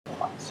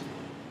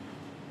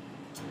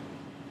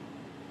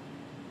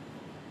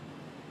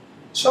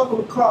Shuffle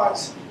the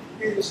cards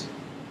is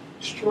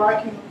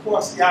striking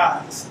across the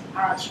eyes,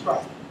 eye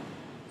strike.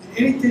 And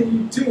anything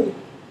you do,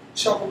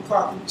 shuffle the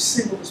card can be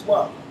single as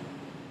well.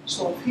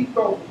 So if he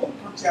throws a hook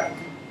punch at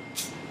me,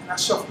 and I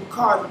shuffle the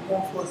card, I'm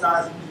going for his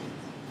eyes immediately.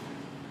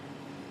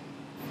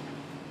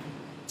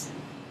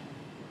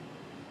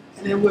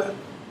 And then we'll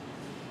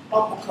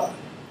uppercut,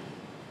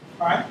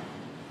 right?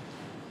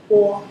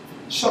 Or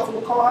shuffle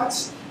the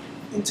cards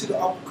into the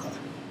uppercut.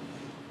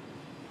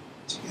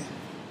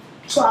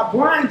 So I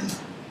blind you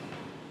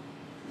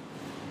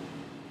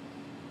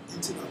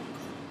into the uppercut.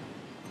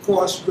 Of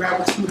course, grab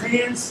with 2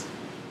 hands,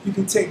 you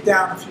can take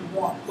down if you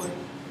want, but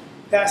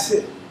that's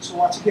it. So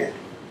watch again.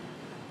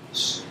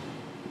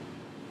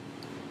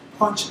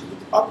 Punch with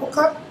the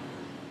uppercut,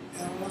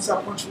 and once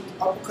I punch with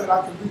the uppercut,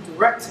 I can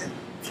redirect him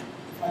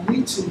if I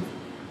need to,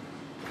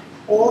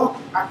 or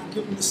I can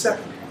give him the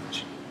second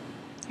punch.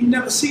 He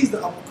never sees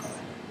the uppercut,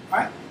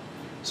 right?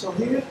 So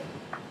here,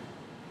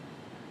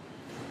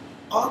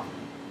 up,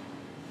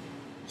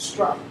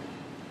 strike.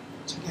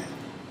 Once again.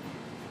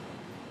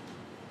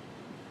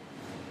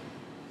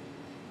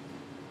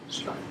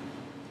 Strike.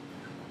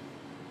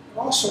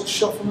 Also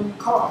shuffling the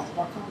cards. If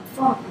I come in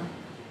front of him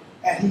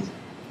and he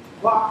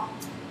block.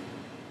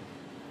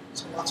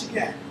 So watch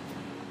again.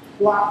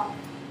 Block.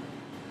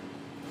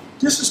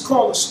 This is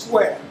called a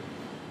square.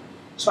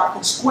 So I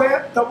can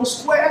square, double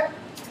square,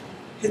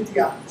 hit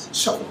the eyes,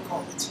 shuffle the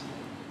cards.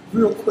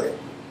 Real quick.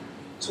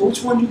 So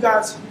whichever one you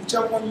guys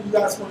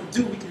want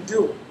to do, we can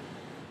do it.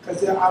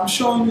 Because I'm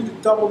showing you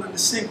the double and the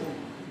single.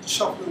 You can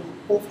shuffle it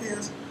with both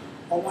hands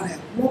or one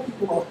hand. More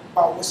people know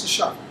about what's the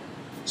shuffle.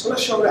 So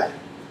let's show that.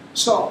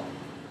 So,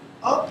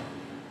 up,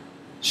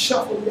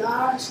 shuffle the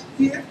eyes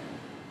here,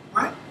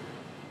 right?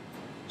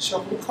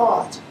 Shuffle the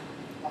cards.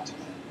 Watch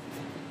again.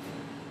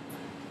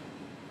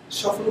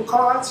 Shuffle the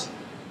cards,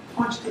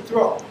 punch the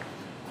throat.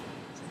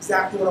 That's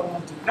exactly what I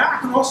want to do. Now I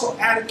can also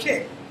add a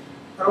kick.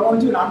 But I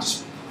want to do it. I'm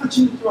just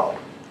punching the throat.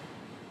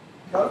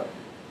 Okay?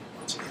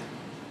 Watch again.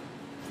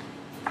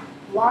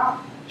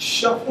 Block,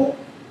 shuffle,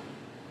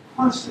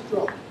 punch the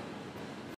throat.